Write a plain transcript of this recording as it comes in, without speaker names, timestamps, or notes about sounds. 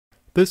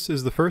This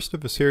is the first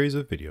of a series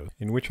of videos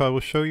in which I will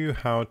show you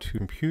how to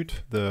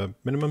compute the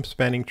minimum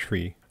spanning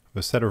tree of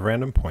a set of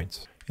random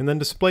points and then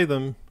display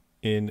them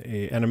in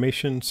an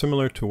animation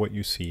similar to what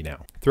you see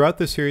now. Throughout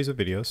this series of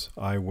videos,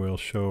 I will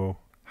show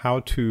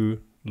how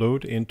to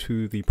load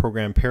into the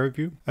program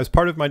ParaView. As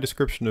part of my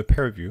description of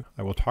ParaView,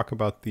 I will talk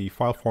about the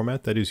file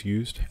format that is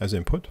used as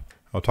input.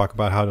 I'll talk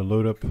about how to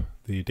load up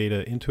the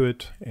data into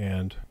it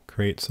and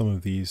create some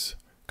of these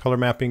color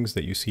mappings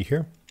that you see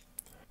here.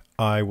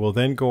 I will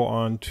then go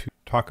on to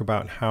talk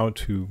about how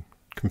to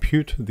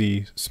compute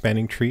the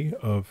spanning tree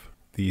of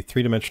the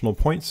three-dimensional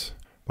points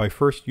by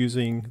first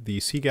using the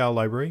CGAL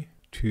library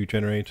to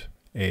generate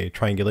a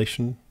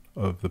triangulation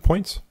of the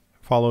points,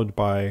 followed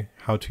by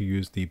how to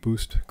use the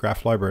Boost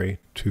graph library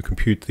to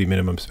compute the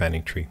minimum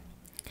spanning tree.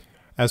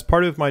 As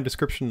part of my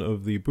description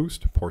of the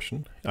Boost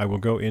portion, I will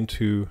go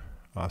into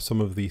some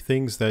of the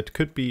things that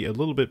could be a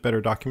little bit better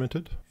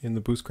documented in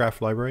the Boost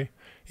graph library,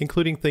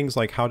 including things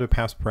like how to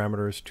pass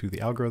parameters to the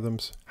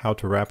algorithms, how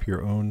to wrap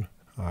your own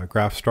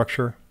graph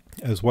structure,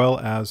 as well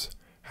as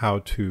how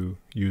to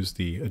use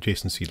the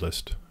adjacency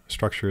list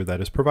structure that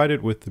is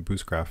provided with the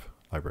Boost graph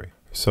library.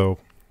 So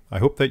I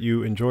hope that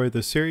you enjoy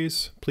this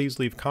series. Please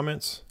leave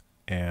comments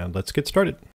and let's get started.